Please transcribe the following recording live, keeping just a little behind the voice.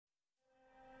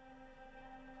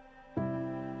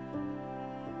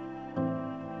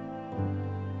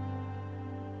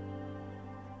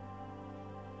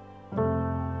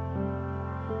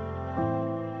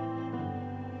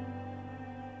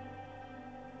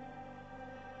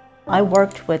I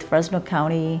worked with Fresno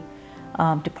County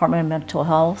Department of Mental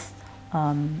Health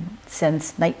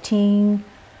since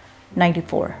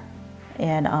 1994,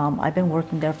 and I've been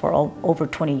working there for over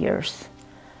 20 years.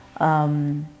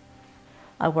 I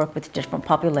work with different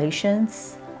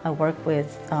populations. I work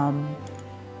with,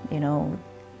 you know,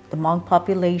 the Hmong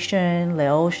population,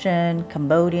 Laotian,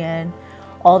 Cambodian,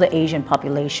 all the Asian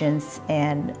populations,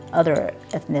 and other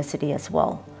ethnicity as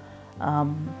well.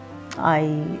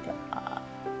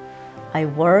 I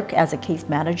work as a case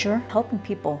manager, helping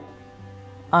people.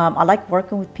 I like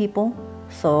working with people,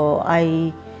 so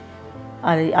I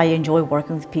enjoy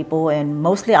working with people, and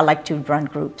mostly I like to run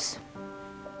groups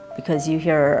because you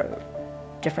hear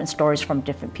different stories from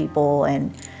different people,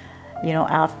 and you know,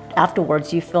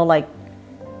 afterwards you feel like,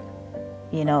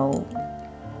 you know,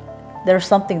 there's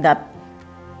something that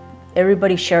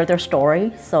everybody share their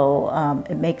story, so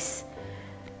it makes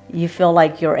you feel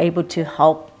like you're able to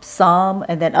help some,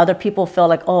 and then other people feel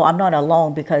like, oh, I'm not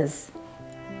alone because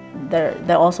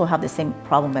they also have the same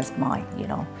problem as mine, you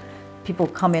know. People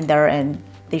come in there and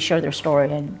they share their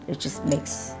story, and it just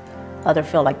makes others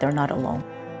feel like they're not alone.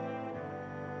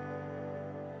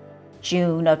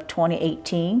 June of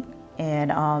 2018,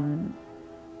 and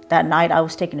that night I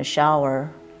was taking a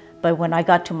shower, but when I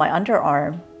got to my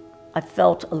underarm, I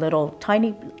felt a little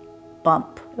tiny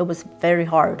bump. It was very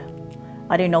hard.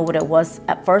 I didn't know what it was.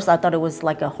 At first I thought it was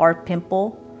like a hard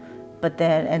pimple, but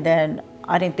then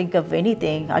I didn't think of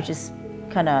anything. I just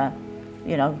kind of,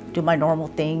 you know, do my normal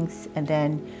things, and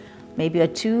then maybe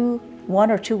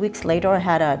 1 or 2 weeks later I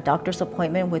had a doctor's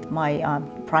appointment with my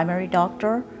primary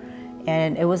doctor,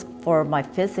 and it was for my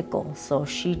physical. So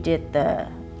she did the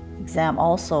exam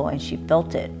also, and she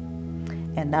felt it.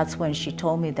 And that's when she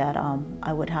told me that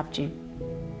I would have to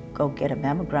go get a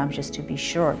mammogram just to be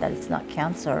sure that it's not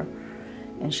cancer.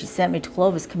 And she sent me to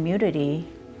Clovis Community,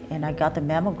 and I got the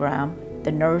mammogram.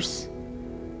 The nurse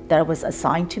that was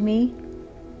assigned to me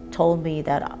told me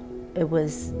that it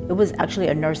was actually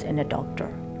a nurse and a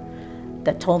doctor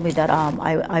that told me that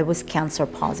I was cancer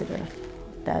positive,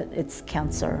 that it's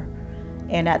cancer.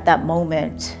 And at that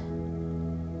moment,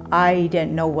 I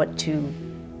didn't know what to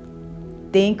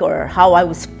think or how I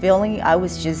was feeling. I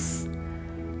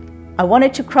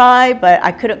wanted to cry, but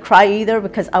I couldn't cry either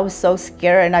because I was so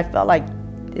scared, and I felt like,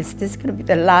 is this gonna be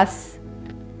the last?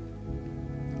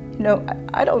 You know,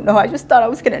 I don't know, I just thought I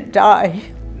was gonna die.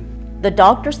 The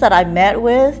doctors that I met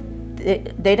with,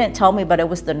 they didn't tell me, but it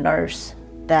was the nurse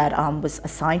that was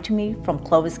assigned to me from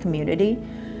Clovis Community.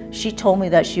 She told me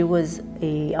that she was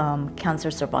a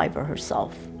cancer survivor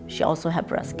herself. She also had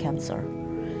breast cancer.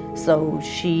 So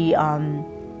she,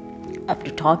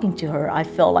 after talking to her, I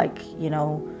felt like, you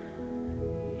know,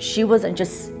 she wasn't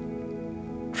just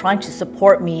trying to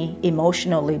support me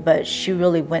emotionally, but she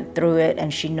really went through it,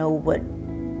 and she knew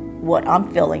what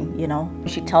I'm feeling, you know.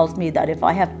 She tells me that if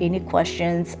I have any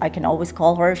questions, I can always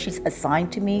call her. She's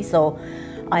assigned to me, so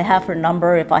I have her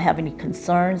number. If I have any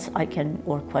concerns,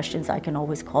 or questions, I can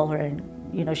always call her, and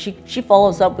you know, she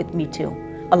follows up with me too.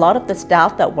 A lot of the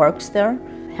staff that works there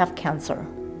have cancer.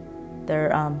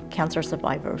 They're cancer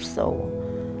survivors, so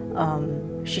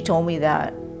she told me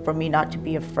that for me not to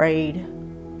be afraid,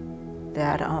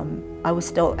 that I was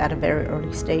still at a very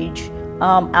early stage.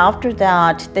 After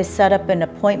that, they set up an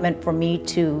appointment for me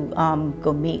to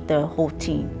go meet the whole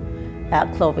team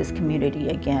at Clovis Community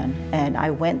again. And I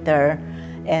went there,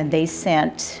 and they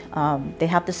sent, they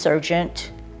have the surgeon,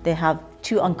 they have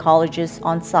 2 oncologists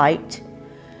on site,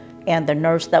 and the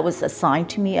nurse that was assigned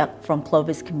to me from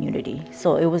Clovis Community.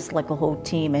 So it was like a whole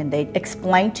team, and they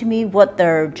explained to me what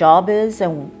their job is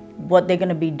and what they're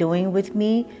gonna be doing with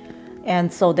me.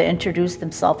 And so they introduced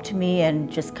themselves to me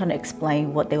and just kind of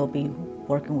explained what they will be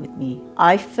working with me.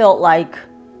 I felt like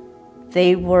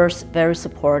they were very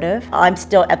supportive. I'm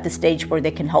still at the stage where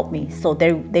they can help me, so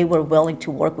they were willing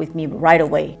to work with me right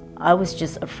away. I was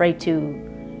just afraid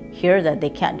to hear that they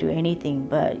can't do anything,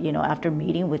 but you know, after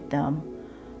meeting with them,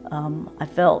 I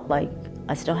felt like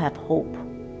I still have hope.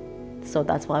 So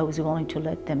that's why I was willing to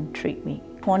let them treat me.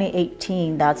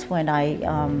 2018, that's when I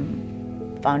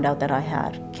found out that I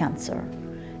had cancer.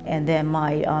 And then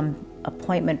my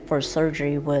appointment for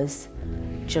surgery was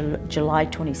July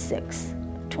 26,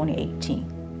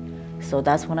 2018. So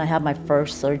that's when I had my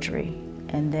first surgery.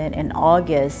 And then in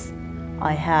August,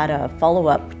 I had a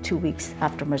follow-up 2 weeks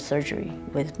after my surgery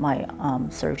with my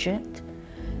surgeon.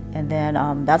 And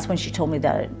then that's when she told me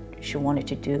that she wanted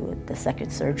to do the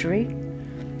second surgery,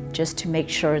 just to make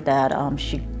sure that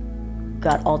she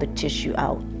got all the tissue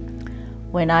out.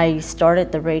 When I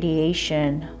started the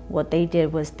radiation, what they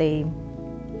did was they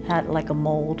had like a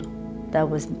mold that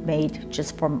was made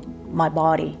just from my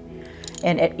body.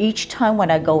 And at each time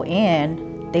when I go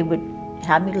in, they would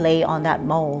have me lay on that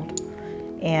mold.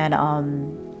 And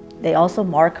they also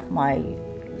mark my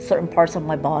certain parts of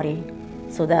my body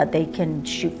so that they can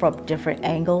shoot from different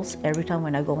angles every time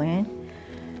when I go in.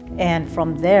 And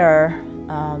from there,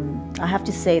 I have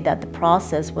to say that the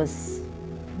process was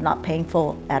not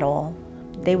painful at all.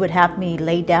 They would have me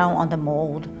lay down on the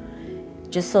mold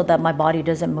just so that my body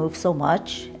doesn't move so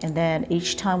much. And then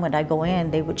each time when I go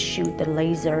in, they would shoot the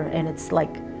laser, and it's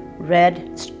like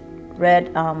red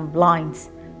lines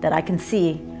that I can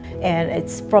see. And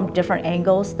it's from different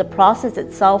angles. The process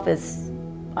itself is,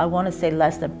 I want to say,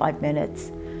 less than 5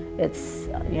 minutes. It's,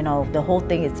 you know, the whole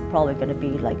thing is probably going to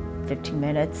be like 15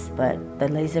 minutes, but the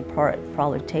laser part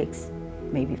probably takes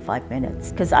maybe 5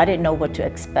 minutes. Because I didn't know what to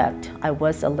expect. I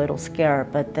was a little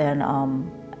scared, but then,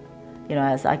 you know,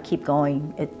 as I keep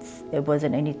going, it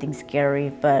wasn't anything scary.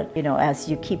 But, you know, as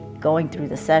you keep going through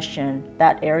the session,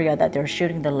 that area that they're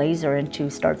shooting the laser into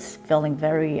starts feeling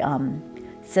very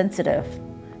sensitive.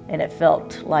 And it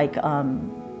felt like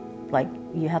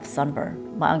you have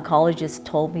sunburn. My oncologist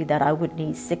told me that I would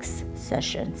need 6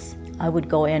 sessions. I would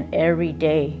go in every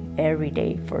day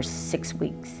for 6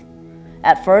 weeks.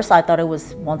 At first, I thought it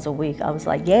was once a week. I was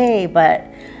like, yay, but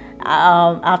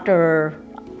after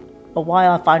a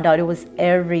while, I found out it was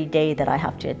every day that I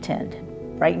have to attend.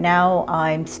 Right now,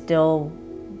 I'm still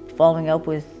following up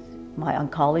with my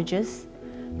oncologist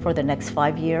for the next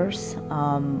 5 years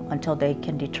until they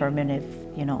can determine if,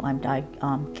 you know, I'm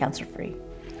cancer-free.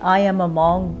 I am a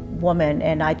Hmong woman,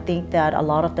 and I think that a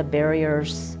lot of the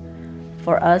barriers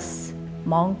for us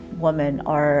Hmong women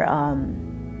are,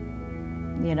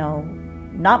 you know,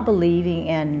 not believing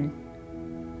in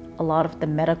a lot of the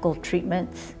medical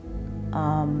treatments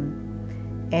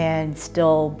and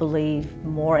still believe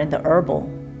more in the herbal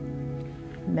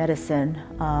medicine.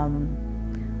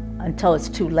 Until it's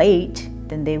too late,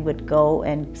 then they would go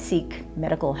and seek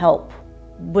medical help.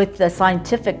 With the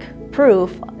scientific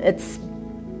proof,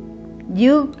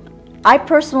 I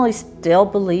personally still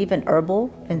believe in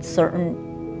herbal in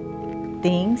certain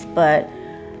things, but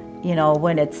you know,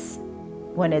 when it's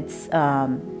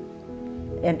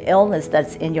an illness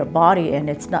that's in your body and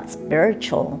it's not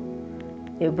spiritual,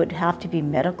 it would have to be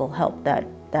medical help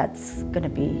that's going to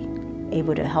be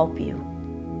able to help you.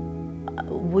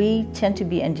 We tend to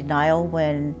be in denial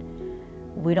when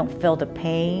we don't feel the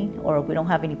pain or we don't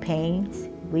have any pains.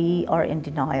 We are in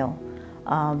denial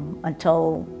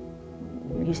until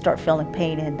you start feeling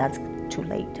pain, and that's too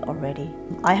late already.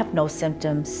 I have no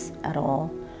symptoms at all.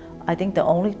 I think the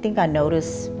only thing I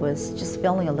noticed was just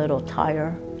feeling a little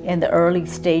tired. In the early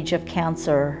stage of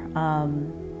cancer,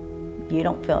 you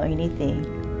don't feel anything.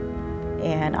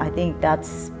 And I think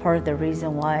that's part of the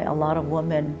reason why a lot of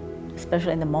women,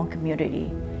 especially in the Hmong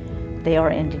community, they are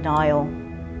in denial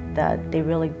that they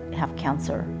really have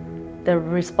cancer. The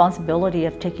responsibility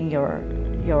of taking your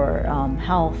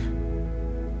health,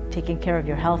 taking care of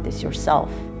your health is yourself.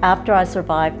 After I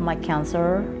survived my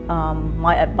cancer,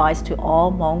 my advice to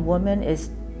all Hmong women is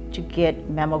to get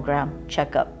mammogram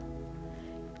checkup.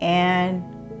 And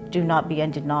do not be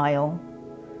in denial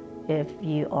if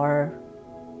you're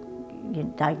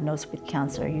diagnosed with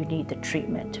cancer. You need the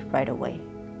treatment right away.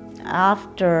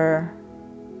 After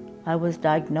I was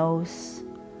diagnosed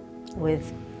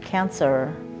with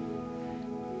cancer,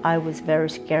 I was very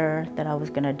scared that I was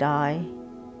gonna die,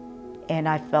 and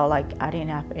I felt like I didn't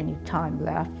have any time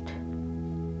left.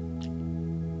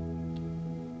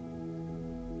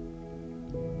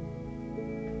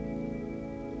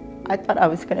 I thought I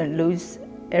was gonna lose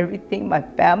everything, my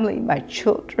family, my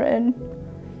children.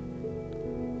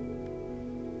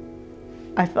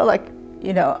 I felt like,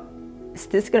 you know, is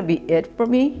this gonna be it for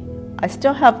me? I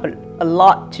still have a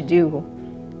lot to do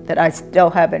that I still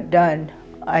haven't done.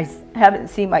 I haven't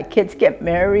seen my kids get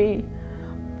married.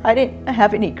 I didn't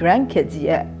have any grandkids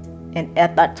yet. And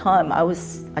at that time,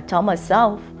 I tell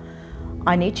myself,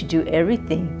 I need to do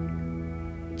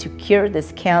everything to cure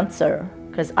this cancer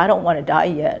because I don't want to die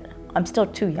yet. I'm still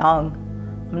too young.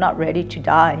 I'm not ready to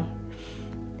die.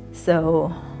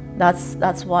 So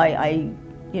that's why I,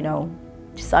 you know,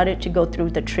 decided to go through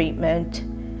the treatment,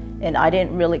 and I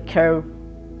didn't really care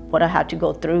what I had to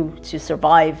go through to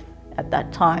survive at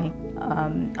that time.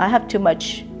 I have too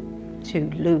much to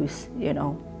lose, you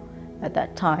know, at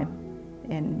that time,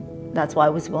 and that's why I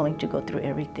was willing to go through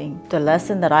everything. The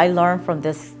lesson that I learned from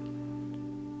this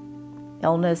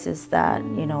illness is that,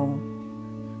 you know,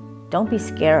 don't be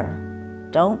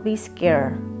scared. Don't be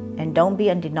scared, and don't be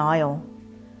in denial.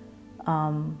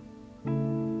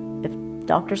 If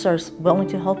doctors are willing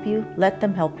to help you, let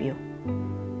them help you.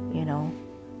 You know,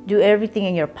 do everything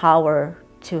in your power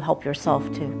to help yourself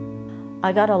too.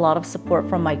 I got a lot of support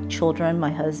from my children,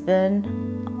 my husband.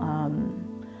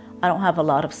 I don't have a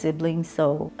lot of siblings,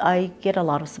 so I get a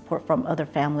lot of support from other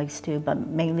families too, but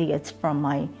mainly it's from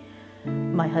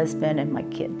my husband and my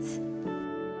kids.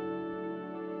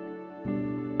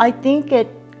 I think it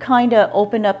kind of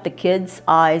opened up the kids'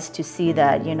 eyes to see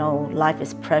that, you know, life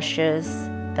is precious,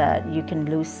 that you can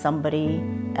lose somebody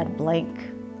at a blink.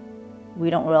 We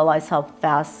don't realize how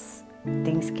fast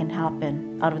things can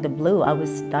happen. Out of the blue, I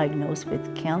was diagnosed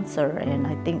with cancer, and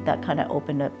I think that kind of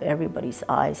opened up everybody's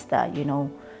eyes that, you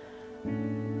know,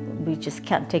 we just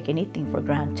can't take anything for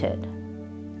granted.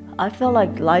 I feel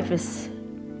like life is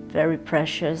very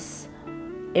precious.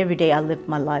 Every day I live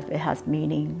my life, it has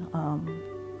meaning.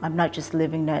 I'm not just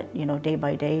living that, you know, day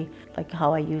by day, like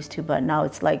how I used to, but now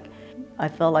it's like, I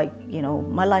feel like, you know,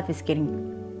 my life is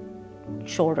getting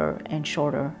shorter and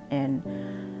shorter, and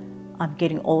I'm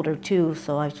getting older too,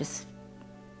 so I just,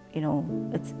 you know,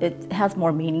 it has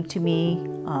more meaning to me,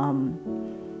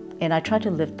 and I try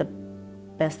to live the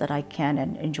best that I can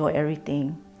and enjoy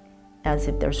everything as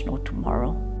if there's no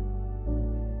tomorrow.